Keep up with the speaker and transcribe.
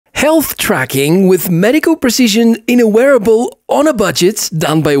Health tracking with medical precision in a wearable on a budget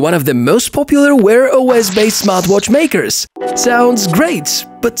done by one of the most popular Wear OS-based smartwatch makers. Sounds great,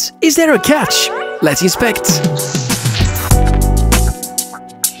 but is there a catch? Let's inspect.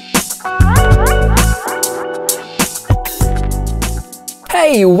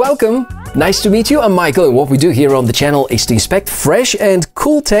 Hey, welcome! Nice to meet you, I'm Michael, and what we do here on the channel is to inspect fresh and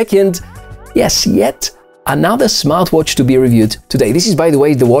cool tech and, yes, yet another smartwatch to be reviewed today. This is, by the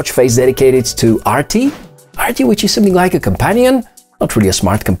way, the watch face dedicated to Arty. Arty, which is something like a companion, not really a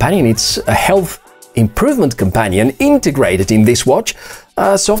smart companion, it's a health improvement companion integrated in this watch.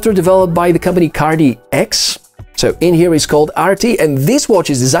 Software developed by the company Cardi X. So in here is called Arty, and this watch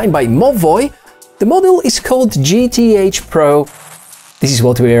is designed by Mobvoi. The model is called GTH Pro. This is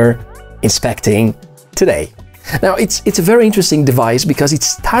what we're inspecting today. Now, it's a very interesting device because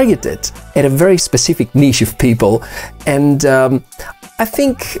it's targeted at a very specific niche of people, and I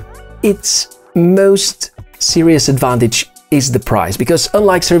think its most serious advantage is the price, because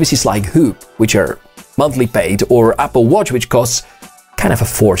unlike services like Hoop, which are monthly paid, or Apple Watch, which costs kind of a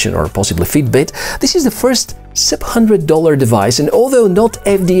fortune, or possibly Fitbit, this is the first sub-$100 device, and although not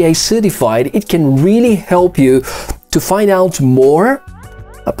FDA certified, it can really help you to find out more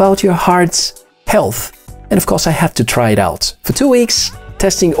about your heart's health. And of course, I had to try it out for 2 weeks,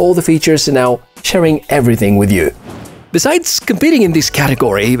 testing all the features and now sharing everything with you. Besides competing in this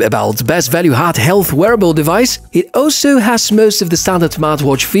category about best value heart health wearable device, it also has most of the standard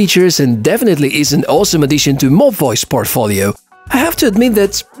smartwatch features and definitely is an awesome addition to Mobvoi's portfolio. I have to admit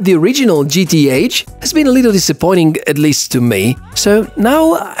that the original GTH has been a little disappointing, at least to me, so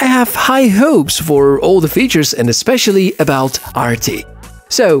now I have high hopes for all the features and especially about Arty.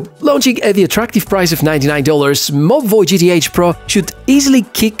 So, launching at the attractive price of $99, Mobvoi GTH Pro should easily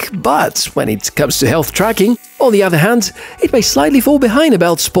kick butt when it comes to health tracking. On the other hand, it may slightly fall behind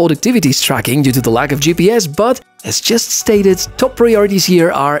about sport activities tracking due to the lack of GPS, but as just stated, top priorities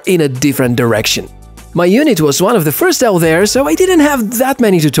here are in a different direction. My unit was one of the first out there, so I didn't have that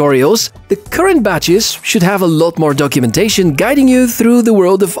many tutorials. The current batches should have a lot more documentation guiding you through the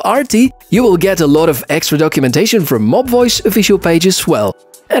world of Arty. You will get a lot of extra documentation from Mobvoi's official page as well.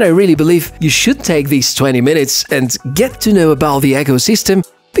 And I really believe you should take these 20 minutes and get to know about the ecosystem,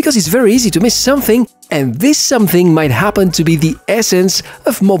 because it's very easy to miss something, and this something might happen to be the essence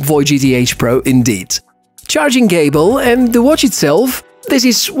of Mobvoi GTH Pro indeed. Charging cable and the watch itself. This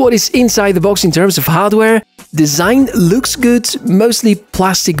is what is inside the box in terms of hardware. Design looks good, mostly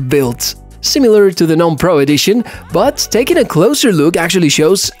plastic built, similar to the non-Pro edition, but taking a closer look actually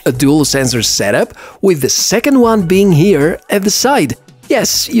shows a dual sensor setup, with the second one being here at the side.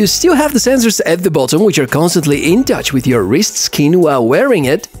 Yes, you still have the sensors at the bottom, which are constantly in touch with your wrist skin while wearing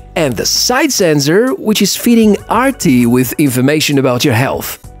it, and the side sensor, which is feeding Arty with information about your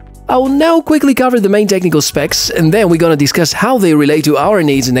health. I will now quickly cover the main technical specs, and then we're gonna discuss how they relate to our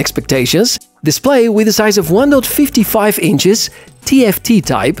needs and expectations. Display with a size of 1.55 inches, TFT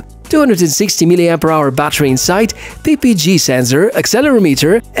type, 260 mAh battery inside, PPG sensor,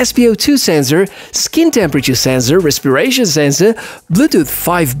 accelerometer, SpO2 sensor, skin temperature sensor, respiration sensor, Bluetooth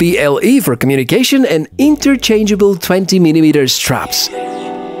 5 BLE for communication, and interchangeable 20mm straps.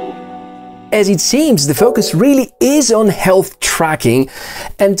 As it seems, the focus really is on health tracking,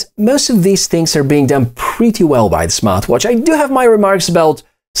 and most of these things are being done pretty well by the smartwatch. I do have my remarks about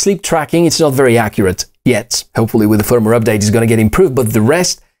sleep tracking, it's not very accurate yet. Hopefully with the firmware update it's gonna get improved, but the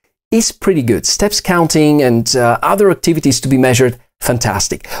rest is pretty good. Steps counting and other activities to be measured,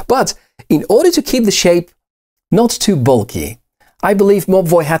 fantastic. But in order to keep the shape not too bulky, I believe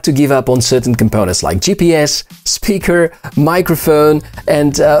Mobvoi had to give up on certain components like GPS, speaker, microphone,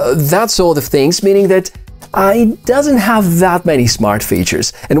 and that sort of things, meaning that it doesn't have that many smart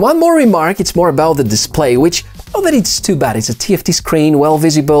features. And one more remark, it's more about the display, which, not that it's too bad, it's a TFT screen, well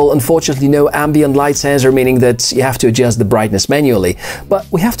visible, unfortunately no ambient light sensor, meaning that you have to adjust the brightness manually. But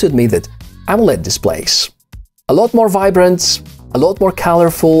we have to admit that AMOLED displays, a lot more vibrant, a lot more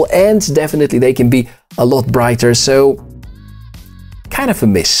colorful, and definitely they can be a lot brighter, so kind of a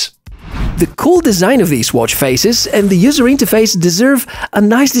miss. The cool design of these watch faces and the user interface deserve a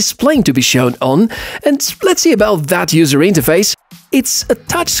nice display to be shown on, and let's see about that user interface. It's a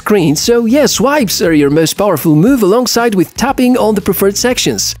touch screen, so yeah, swipes are your most powerful move alongside with tapping on the preferred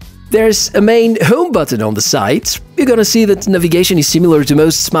sections. There's a main home button on the side. You're gonna see that navigation is similar to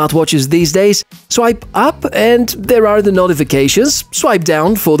most smartwatches these days. Swipe up and there are the notifications. Swipe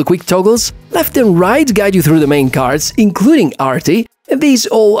down for the quick toggles. Left and right guide you through the main cards, including Arty, and these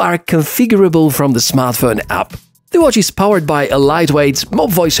all are configurable from the smartphone app. The watch is powered by a lightweight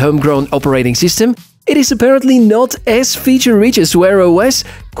Mobvoi's homegrown operating system. It is apparently not as feature-rich as Wear OS,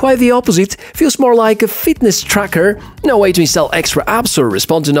 quite the opposite, feels more like a fitness tracker, no way to install extra apps or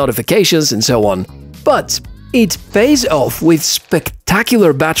respond to notifications and so on. But it pays off with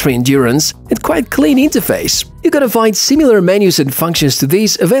spectacular battery endurance and quite clean interface. You're gonna find similar menus and functions to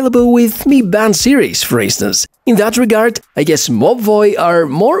these available with Mi Band series, for instance. In that regard, I guess Mobvoi are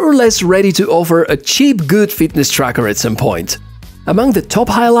more or less ready to offer a cheap, good fitness tracker at some point. Among the top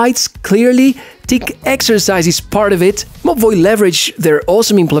highlights, clearly, Tic Exercise is part of it. Mobvoi leverage their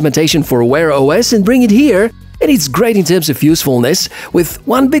awesome implementation for Wear OS and bring it here, and it's great in terms of usefulness, with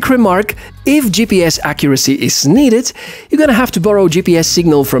one big remark: if GPS accuracy is needed, you're gonna have to borrow GPS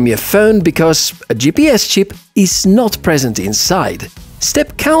signal from your phone because a GPS chip is not present inside.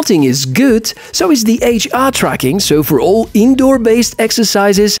 Step counting is good, so is the HR tracking, so for all indoor-based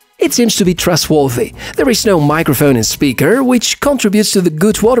exercises, it seems to be trustworthy. There is no microphone and speaker, which contributes to the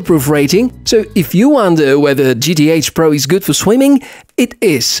good waterproof rating, so if you wonder whether GTH Pro is good for swimming, it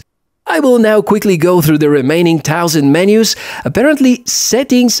is. I will now quickly go through the remaining 1000 menus. Apparently,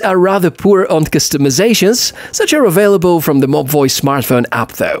 settings are rather poor on customizations, such are available from the Mobvoi smartphone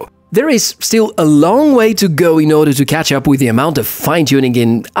app though. There is still a long way to go in order to catch up with the amount of fine-tuning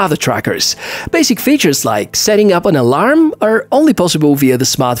in other trackers. Basic features like setting up an alarm are only possible via the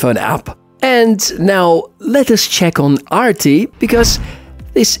smartphone app. And now let us check on Arty, because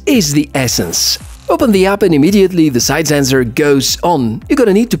this is the essence. Open the app and immediately the side sensor goes on. You're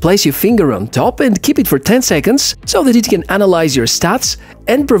gonna need to place your finger on top and keep it for 10 seconds so that it can analyze your stats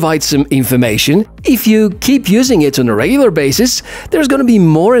and provide some information. If you keep using it on a regular basis, there's gonna be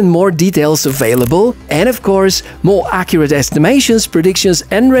more and more details available, and of course, more accurate estimations, predictions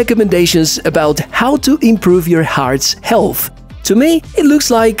and recommendations about how to improve your heart's health. To me, it looks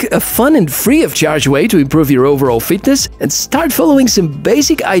like a fun and free of charge way to improve your overall fitness and start following some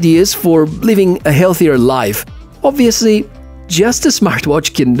basic ideas for living a healthier life. Obviously, just a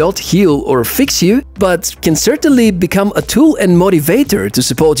smartwatch cannot heal or fix you, but can certainly become a tool and motivator to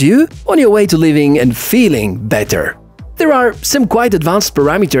support you on your way to living and feeling better. There are some quite advanced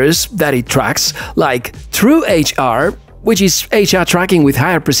parameters that it tracks, like True HR, which is HR tracking with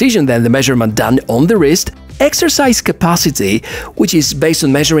higher precision than the measurement done on the wrist, exercise capacity, which is based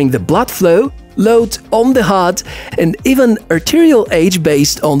on measuring the blood flow, load on the heart, and even arterial age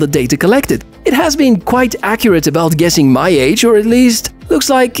based on the data collected. It has been quite accurate about guessing my age, or at least looks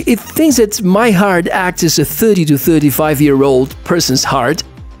like it thinks that my heart acts as a 30 to 35-year-old person's heart.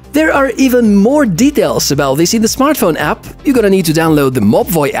 There are even more details about this in the smartphone app. You're gonna need to download the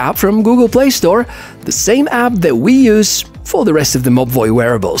Mobvoi app from Google Play Store, the same app that we use for the rest of the Mobvoi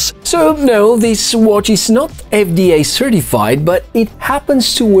wearables. So no, this watch is not FDA certified, but it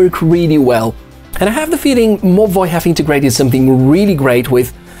happens to work really well. And I have the feeling Mobvoi have integrated something really great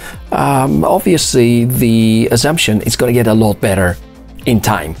with, obviously, the assumption it's gonna get a lot better in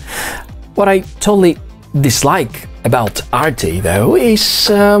time. What I totally dislike about Arty, though, is,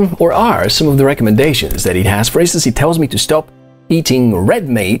 or are some of the recommendations that it has. For instance, it tells me to stop eating red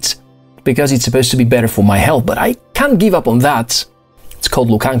meat because it's supposed to be better for my health, but I can't give up on that. It's called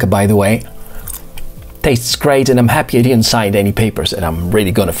Lukanka, by the way. Tastes great, and I'm happy I didn't sign any papers, and I'm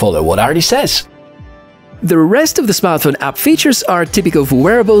really gonna follow what Arty says. The rest of the smartphone app features are typical for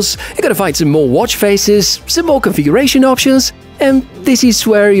wearables. You're gonna find some more watch faces, some more configuration options, and this is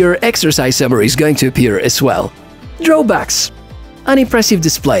where your exercise summary is going to appear as well. Drawbacks: unimpressive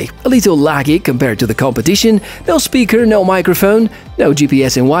display, a little laggy compared to the competition, no speaker, no microphone, no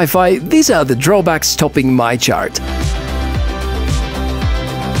GPS and Wi-Fi. These are the drawbacks topping my chart.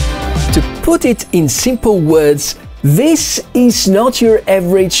 To put it in simple words, this is not your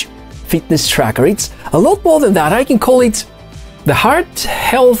average fitness tracker. It's a lot more than that. I can call it the heart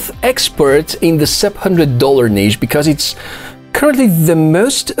health expert in the sub-$100 niche, because it's currently the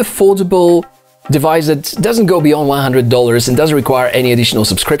most affordable device that doesn't go beyond $100 and doesn't require any additional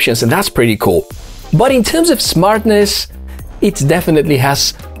subscriptions, and that's pretty cool. But in terms of smartness, it definitely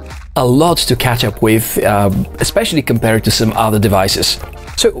has a lot to catch up with, especially compared to some other devices.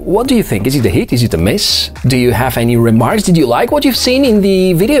 So what do you think? Is it a hit? Is it a miss? Do you have any remarks? Did you like what you've seen in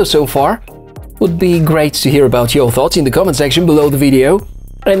the video so far? Would be great to hear about your thoughts in the comment section below the video.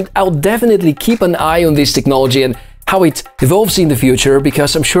 And I'll definitely keep an eye on this technology and how it evolves in the future,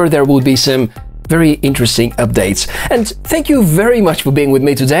 because I'm sure there will be some very interesting updates. And thank you very much for being with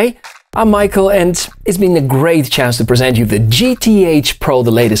me today. I'm Michael, and it's been a great chance to present you the GTH Pro,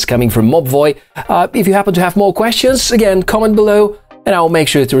 the latest coming from Mobvoi. If you happen to have more questions, again, comment below, and I'll make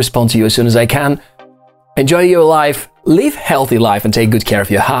sure to respond to you as soon as I can. Enjoy your life, live healthy life, and take good care of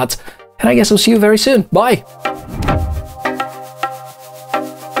your heart. And I guess I'll see you very soon. Bye!